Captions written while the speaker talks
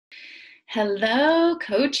Hello,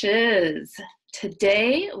 coaches.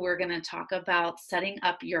 Today, we're going to talk about setting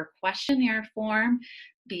up your questionnaire form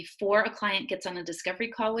before a client gets on a discovery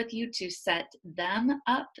call with you to set them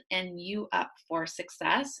up and you up for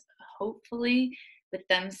success, hopefully with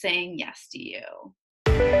them saying yes to you.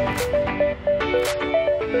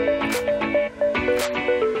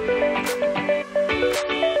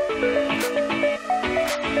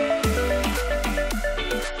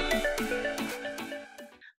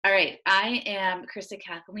 All right, I am Krista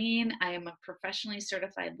Kathleen. I am a professionally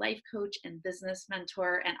certified life coach and business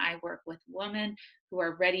mentor, and I work with women who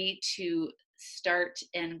are ready to start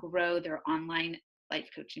and grow their online life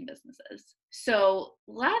coaching businesses. So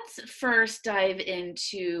let's first dive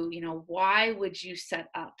into, why would you set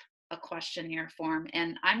up a questionnaire form?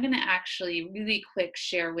 And I'm going to actually really quick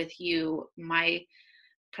share with you my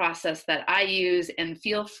process that I use, and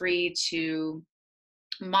feel free to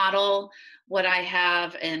model what I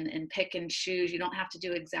have and pick and choose. You don't have to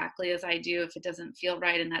do exactly as I do if it doesn't feel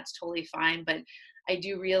right, and that's totally fine. But I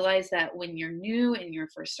do realize that when you're new and you're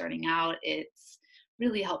first starting out, it's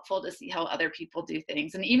really helpful to see how other people do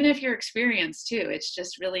things. And even if you're experienced too, it's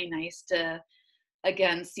just really nice to,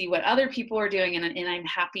 again, see what other people are doing. And I'm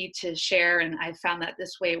happy to share. And I've found that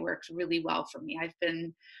this way works really well for me. I've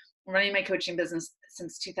been running my coaching business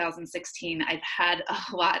since 2016. I've had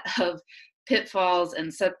a lot of pitfalls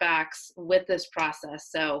and setbacks with this process.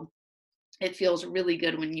 So it feels really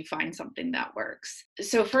good when you find something that works.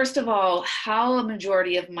 So first of all, how a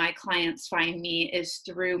majority of my clients find me is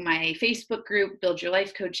through my Facebook group, Build Your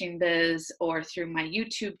Life Coaching Biz, or through my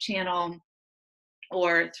YouTube channel,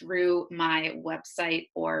 or through my website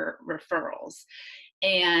or referrals.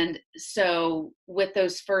 And so with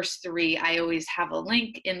those first three, I always have a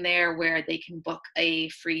link in there where they can book a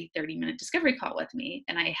free 30-minute discovery call with me.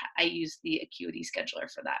 And I use the Acuity scheduler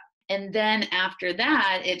for that. And then after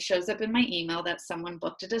that, it shows up in my email that someone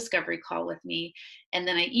booked a discovery call with me. And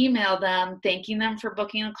then I email them, thanking them for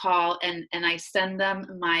booking a call. And I send them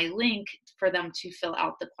my link for them to fill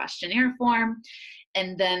out the questionnaire form.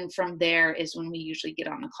 And then from there is when we usually get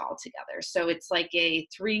on the call together. So it's like a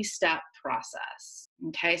 3-step process.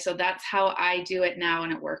 Okay, so that's how I do it now,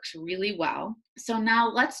 and it works really well. So now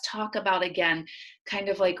let's talk about, again, kind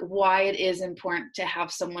of like why it is important to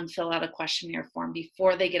have someone fill out a questionnaire form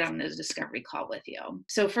before they get on the discovery call with you.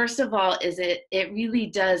 So first of all, it really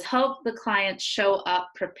does help the client show up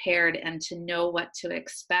prepared and to know what to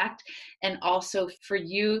expect, and also for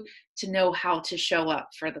you to know how to show up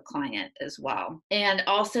for the client as well. And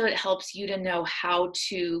also it helps you to know how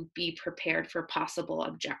to be prepared for possible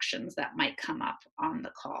objections that might come up on the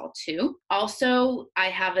call too. Also, I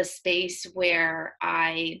have a space where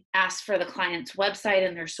I ask for the client's website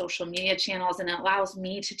and their social media channels, and it allows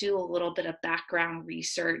me to do a little bit of background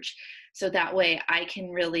research. So that way I can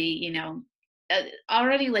really,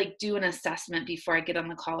 already like do an assessment before I get on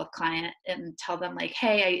the call with client and tell them like,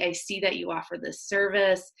 hey, I see that you offer this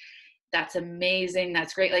service. That's amazing.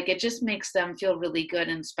 That's great. Like, it just makes them feel really good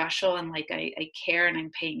and special. And like, I care and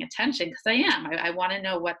I'm paying attention, because I am. I want to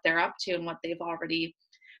know what they're up to and what they've already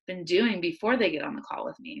been doing before they get on the call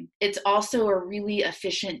with me. It's also a really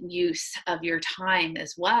efficient use of your time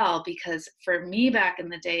as well, because for me back in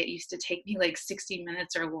the day, it used to take me like 60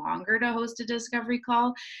 minutes or longer to host a discovery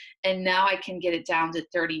call. And now I can get it down to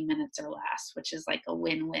 30 minutes or less, which is like a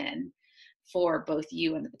win-win for both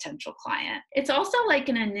you and the potential client. It's also like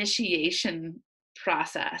an initiation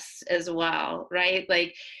process as well, right?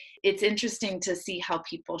 Like, it's interesting to see how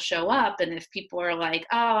people show up. And if people are like,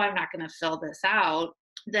 oh, I'm not going to fill this out,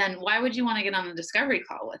 then why would you want to get on the discovery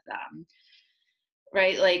call with them?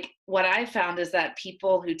 Right? Like, what I found is that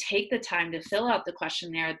people who take the time to fill out the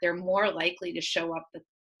questionnaire, they're more likely to show up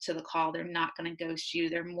to the call. They're not going to ghost you.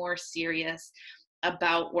 They're more serious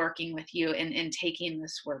about working with you and taking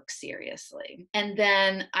this work seriously. And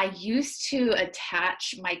then I used to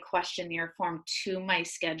attach my questionnaire form to my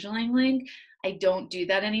scheduling link. I don't do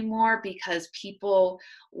that anymore, because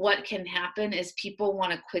what can happen is people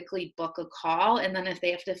want to quickly book a call. And then if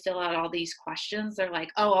they have to fill out all these questions, they're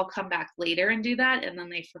like, oh, I'll come back later and do that. And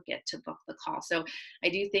then they forget to book the call. So I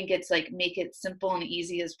do think it's like, make it simple and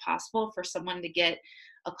easy as possible for someone to get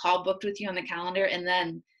a call booked with you on the calendar, and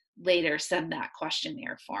then later send that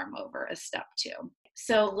questionnaire form over as step 2.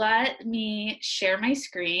 So let me share my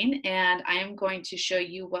screen, and I'm going to show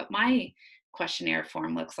you what my questionnaire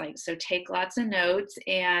form looks like. So take lots of notes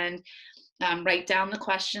and write down the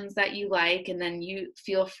questions that you like, and then you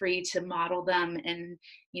feel free to model them and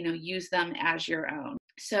use them as your own.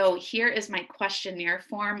 So here is my questionnaire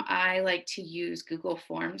form. I like to use Google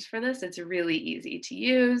Forms for this. It's really easy to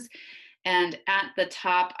use. And at the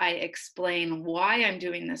top, I explain why I'm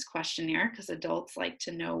doing this questionnaire, because adults like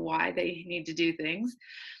to know why they need to do things.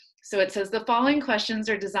 So it says the following questions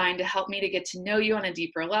are designed to help me to get to know you on a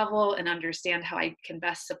deeper level and understand how I can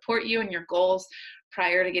best support you and your goals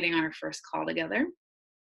prior to getting our first call together.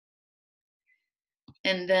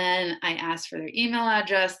 And then I ask for their email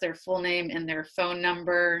address, their full name, and their phone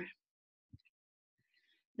number.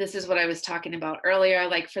 This is what I was talking about earlier. I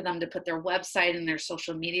like for them to put their website and their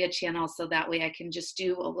social media channels, so that way I can just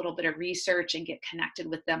do a little bit of research and get connected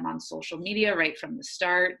with them on social media right from the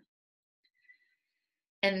start.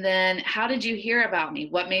 And then, how did you hear about me?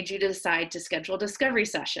 What made you decide to schedule a discovery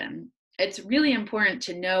session? It's really important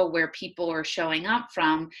to know where people are showing up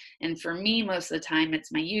from. And for me, most of the time,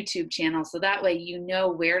 it's my YouTube channel. So that way you know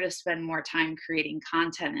where to spend more time creating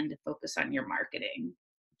content and to focus on your marketing.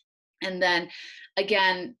 And then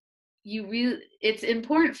again, it's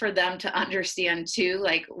important for them to understand too,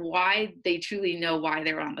 like why they truly know why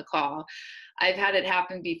they're on the call. I've had it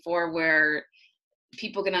happen before where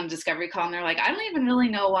people get on a discovery call and they're like, I don't even really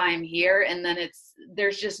know why I'm here. And then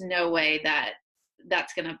there's just no way that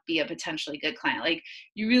that's going to be a potentially good client. Like,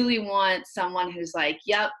 you really want someone who's like,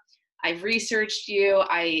 yep, I've researched you.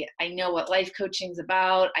 I know what life coaching is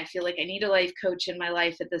about. I feel like I need a life coach in my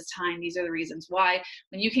life at this time. These are the reasons why.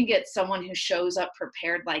 When you can get someone who shows up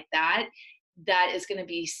prepared like that, that is going to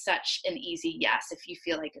be such an easy yes if you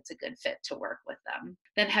feel like it's a good fit to work with them.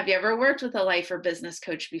 Then, have you ever worked with a life or business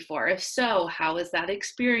coach before? If so, how was that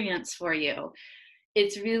experience for you?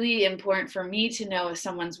 It's really important for me to know if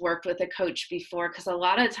someone's worked with a coach before, because a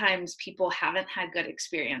lot of times people haven't had good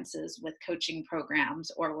experiences with coaching programs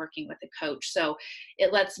or working with a coach. So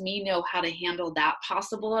it lets me know how to handle that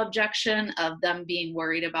possible objection of them being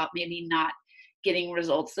worried about maybe not getting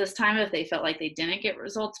results this time if they felt like they didn't get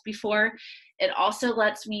results before. It also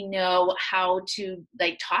lets me know how to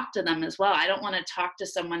talk to them as well. I don't want to talk to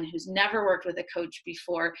someone who's never worked with a coach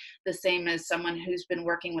before the same as someone who's been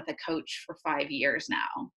working with a coach for 5 years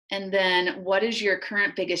now. And then, what is your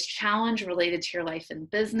current biggest challenge related to your life and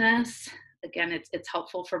business? Again, it's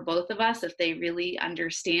helpful for both of us if they really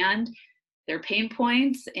understand their pain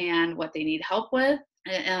points and what they need help with.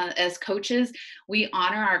 As coaches, we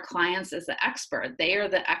honor our clients as the expert. They are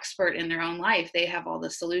the expert in their own life. They have all the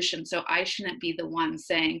solutions. So I shouldn't be the one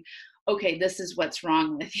saying, okay, this is what's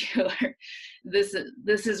wrong with you. this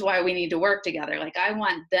is why we need to work together. Like, I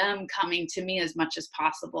want them coming to me as much as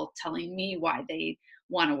possible, telling me why they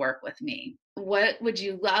want to work with me. What would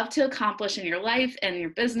you love to accomplish in your life and your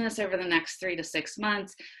business over the next 3 to 6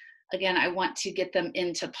 months? Again, I want to get them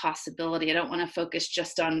into possibility. I don't want to focus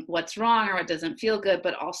just on what's wrong or what doesn't feel good,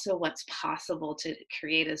 but also what's possible to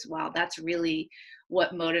create as well. That's really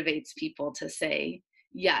what motivates people to say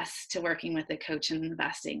yes to working with a coach and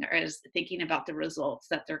investing, or is thinking about the results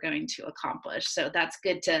that they're going to accomplish. So that's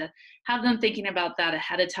good to have them thinking about that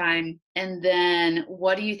ahead of time. And then,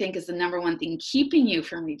 what do you think is the number one thing keeping you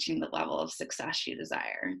from reaching the level of success you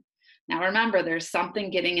desire? Now, remember, there's something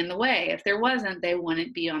getting in the way. If there wasn't, they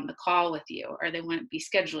wouldn't be on the call with you, or they wouldn't be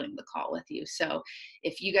scheduling the call with you. So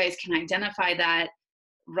if you guys can identify that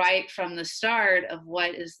right from the start of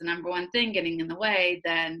what is the number one thing getting in the way,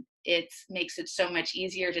 then it makes it so much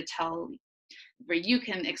easier to tell, where you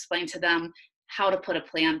can explain to them how to put a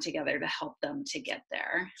plan together to help them to get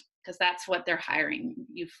there. Because that's what they're hiring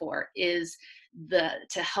you for, is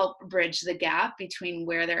to help bridge the gap between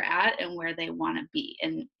where they're at and where they want to be,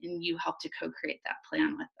 and you help to co-create that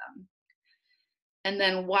plan with them. And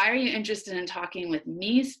then, why are you interested in talking with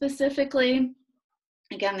me specifically?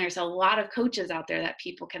 Again, there's a lot of coaches out there that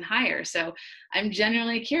people can hire. So I'm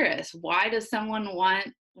genuinely curious, why did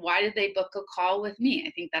they book a call with me?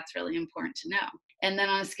 I think that's really important to know. And then,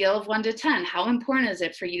 on a scale of 1 to 10, how important is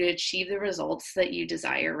it for you to achieve the results that you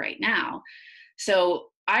desire right now? So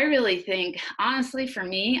I really think, honestly, for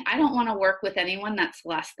me, I don't want to work with anyone that's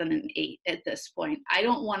less than an 8 at this point. I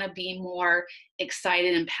don't want to be more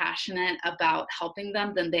excited and passionate about helping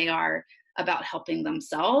them than they are about helping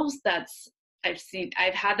themselves.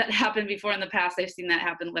 I've had that happen before in the past. I've seen that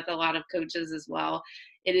happen with a lot of coaches as well.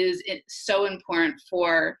 It's so important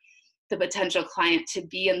for the potential client to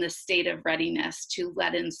be in the state of readiness to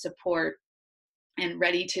let in support and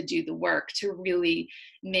ready to do the work to really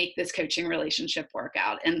make this coaching relationship work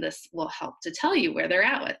out. And this will help to tell you where they're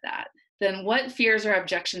at with that. Then, what fears or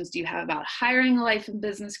objections do you have about hiring a life and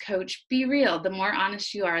business coach? Be real. The more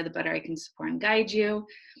honest you are, the better I can support and guide you.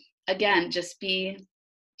 Again, it's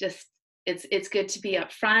good to be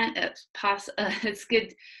upfront.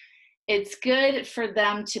 It's good for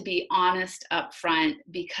them to be honest up front,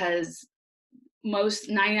 because most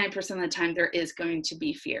 99% of the time, there is going to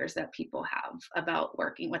be fears that people have about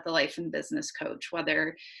working with a life and business coach,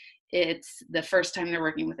 whether it's the first time they're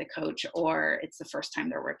working with a coach or it's the first time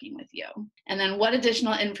they're working with you. And then what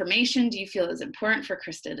additional information do you feel is important for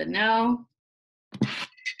Krista to know?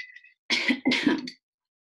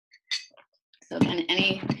 So again,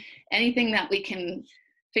 anything that we can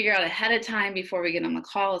figure out ahead of time before we get on the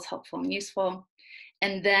call is helpful and useful.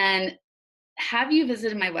 And then, have you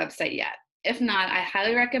visited my website yet? If not, I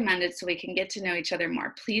highly recommend it so we can get to know each other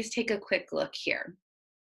more. Please take a quick look here.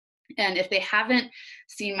 And if they haven't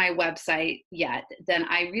seen my website yet, then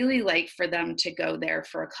I really like for them to go there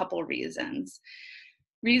for a couple reasons.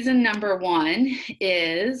 Reason number one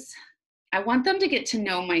is I want them to get to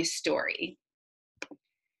know my story,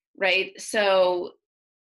 right? So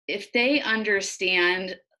if they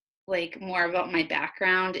understand like more about my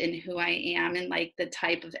background and who I am and like the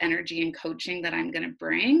type of energy and coaching that I'm going to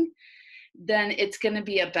bring, then it's going to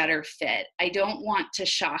be a better fit. I don't want to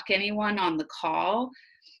shock anyone on the call.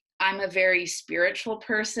 I'm a very spiritual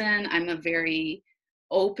person. I'm a very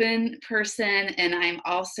open person. And I'm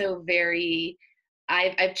also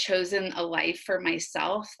I've chosen a life for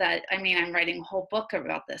myself that, I mean, I'm writing a whole book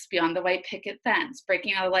about this, Beyond the White Picket Fence,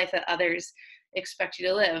 breaking out a life that others expect you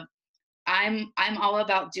to live. I'm all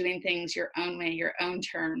about doing things your own way, your own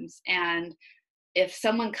terms. And if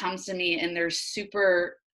someone comes to me and they're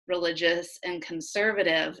super religious and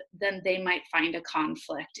conservative, then they might find a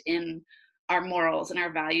conflict in our morals and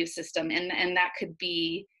our value system. And that could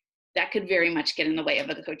very much get in the way of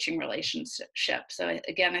a coaching relationship. So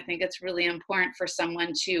again, I think it's really important for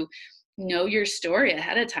someone to know your story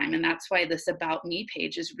ahead of time. And that's why this About Me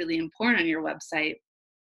page is really important on your website.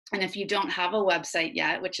 And if you don't have a website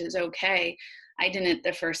yet, which is okay, I didn't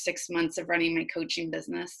the first 6 months of running my coaching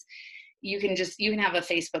business. You can have a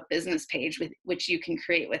Facebook business page which you can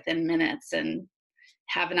create within minutes and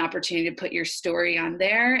have an opportunity to put your story on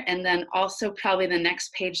there. And then also probably the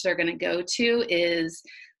next page they're going to go to is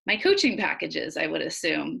my coaching packages, I would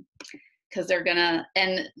assume, because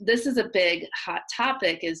and this is a big hot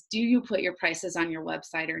topic, is do you put your prices on your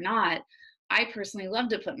website or not? I personally love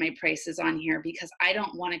to put my prices on here because I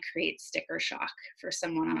don't want to create sticker shock for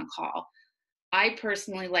someone on a call. I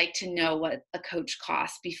personally like to know what a coach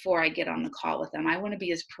costs before I get on the call with them. I want to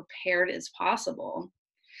be as prepared as possible.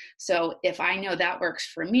 So if I know that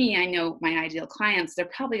works for me, I know my ideal clients, they're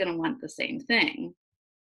probably going to want the same thing.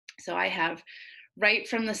 So I have right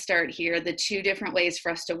from the start here, the 2 different ways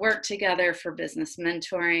for us to work together for business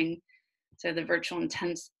mentoring. So the virtual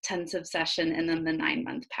intensive session and then the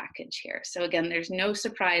 9-month package here. So again, there's no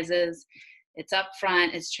surprises. It's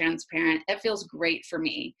upfront, it's transparent. It feels great for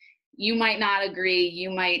me. You might not agree. You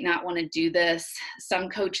might not want to do this. Some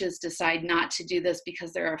coaches decide not to do this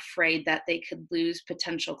because they're afraid that they could lose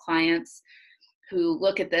potential clients who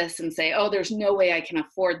look at this and say, oh, there's no way I can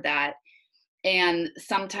afford that. And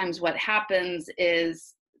sometimes what happens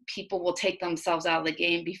is people will take themselves out of the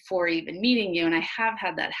game before even meeting you. And I have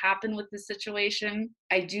had that happen with this situation.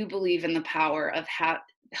 I do believe in the power of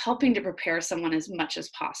helping to prepare someone as much as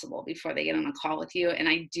possible before they get on a call with you. And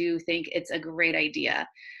I do think it's a great idea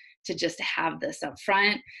to just have this up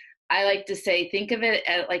front. I like to say, think of it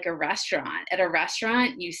at like a restaurant. At a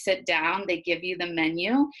restaurant, you sit down, they give you the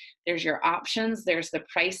menu, there's your options, there's the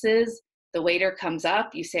prices. The waiter comes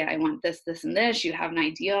up, you say, I want this, this, and this. You have an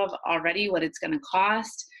idea of already what it's going to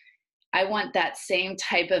cost. I want that same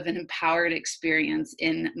type of an empowered experience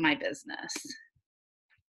in my business.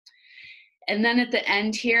 And then at the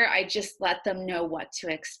end here, I just let them know what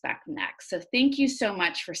to expect next. So thank you so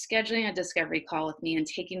much for scheduling a discovery call with me and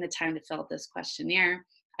taking the time to fill out this questionnaire.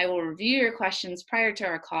 I will review your questions prior to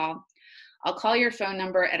our call. I'll call your phone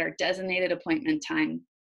number at our designated appointment time.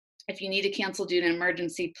 If you need to cancel due to an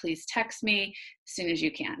emergency, please text me as soon as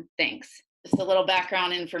you can. Thanks. Just a little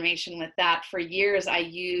background information with that. For years, I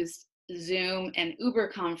used Zoom and Uber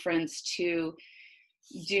Conference to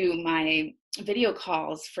do my video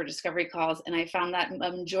calls for discovery calls. And I found that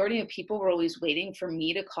a majority of people were always waiting for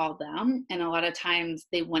me to call them. And a lot of times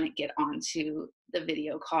they wouldn't get onto the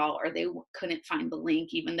video call or they couldn't find the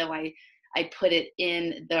link, even though I put it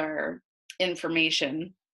in their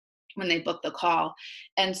information when they book the call.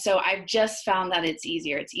 And so I've just found that it's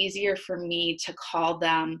easier. It's easier for me to call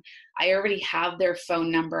them. I already have their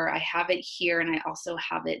phone number. I have it here. And I also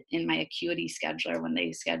have it in my Acuity scheduler when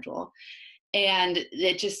they schedule. And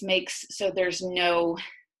it just makes, so there's no,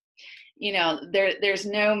 there's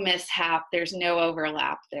no mishap, there's no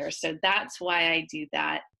overlap there. So that's why I do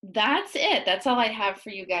that. That's it. That's all I have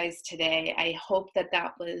for you guys today. I hope that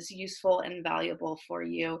that was useful and valuable for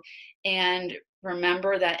you. And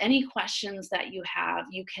remember that any questions that you have,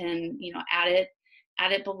 you can,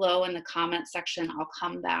 add it below in the comment section. I'll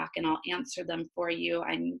come back and I'll answer them for you.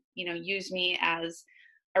 Use me as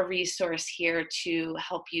a resource here to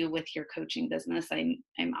help you with your coaching business.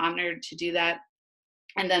 I'm honored to do that.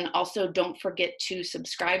 And then also don't forget to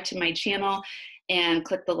subscribe to my channel and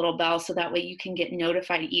click the little bell so that way you can get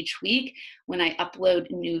notified each week when I upload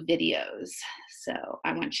new videos. So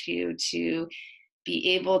I want you to be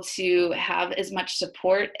able to have as much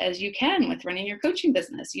support as you can with running your coaching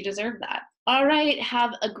business. You deserve that. All right,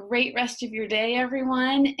 have a great rest of your day,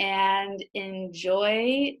 everyone, and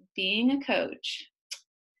enjoy being a coach.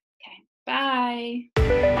 Okay, bye.